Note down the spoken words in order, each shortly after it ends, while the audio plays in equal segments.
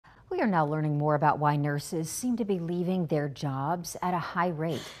We are now learning more about why nurses seem to be leaving their jobs at a high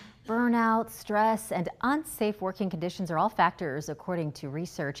rate. Burnout, stress, and unsafe working conditions are all factors, according to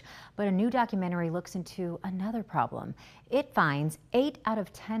research. But a new documentary looks into another problem. It finds 8 out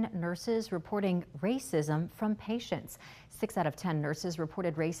of 10 nurses reporting racism from patients. 6 out of 10 nurses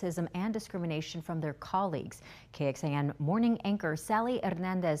reported racism and discrimination from their colleagues. KXAN morning anchor Sally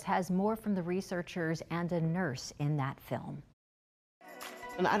Hernandez has more from the researchers and a nurse in that film.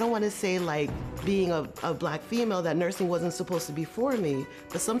 And I don't want to say, like, being a black female, that nursing wasn't supposed to be for me,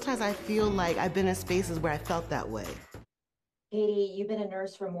 but sometimes I feel like I've been in spaces where I felt that way. Katie, you've been a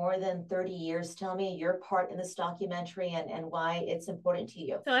nurse for more than 30 years. Tell me your part in this documentary and why it's important to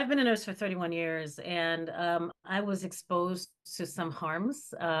you. So I've been a nurse for 31 years, and I was exposed to some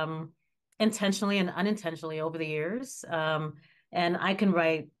harms intentionally and unintentionally over the years. And I can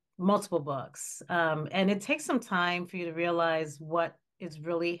write multiple books. And it takes some time for you to realize what is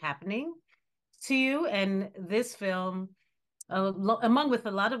really happening to you. And this film, among with a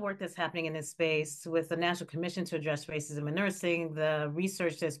lot of work that's happening in this space with the National Commission to Address Racism in Nursing, the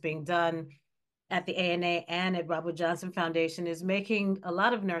research that's being done at the ANA and at Robert Johnson Foundation is making a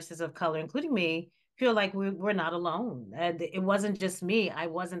lot of nurses of color, including me, feel like we're not alone. And it wasn't just me. I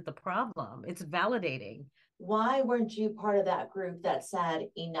wasn't the problem. It's validating. Why weren't you part of that group that said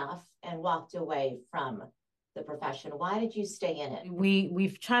enough and walked away from the profession? Why did you stay in it?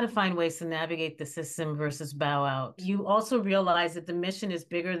 We've tried to find ways to navigate the system versus bow out. You also realize that the mission is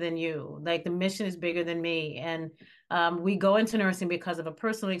bigger than you. Like, the mission is bigger than me. And we go into nursing because of a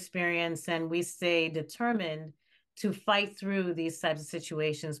personal experience, and we stay determined to fight through these types of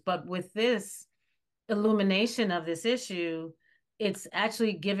situations. But with this illumination of this issue, it's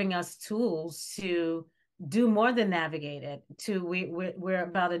actually giving us tools to do more than navigate it. We're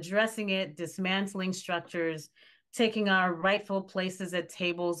about addressing it, dismantling structures, taking our rightful places at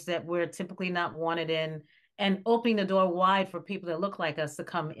tables that we're typically not wanted in, and opening the door wide for people that look like us to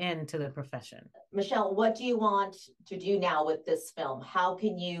come into the profession. Michelle, what do you want to do now with this film? How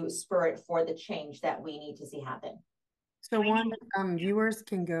can you spur it for the change that we need to see happen? So viewers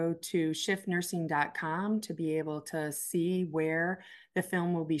can go to shiftnursing.com to be able to see where the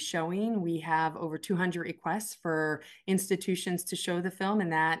film will be showing. We have over 200 requests for institutions to show the film,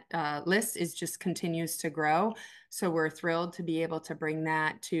 and that list just continues to grow. So we're thrilled to be able to bring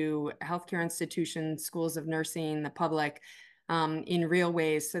that to healthcare institutions, schools of nursing, the public, in real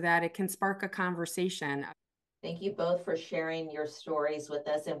ways so that it can spark a conversation. Thank you both for sharing your stories with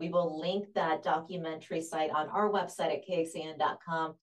us. And we will link that documentary site on our website at kxan.com.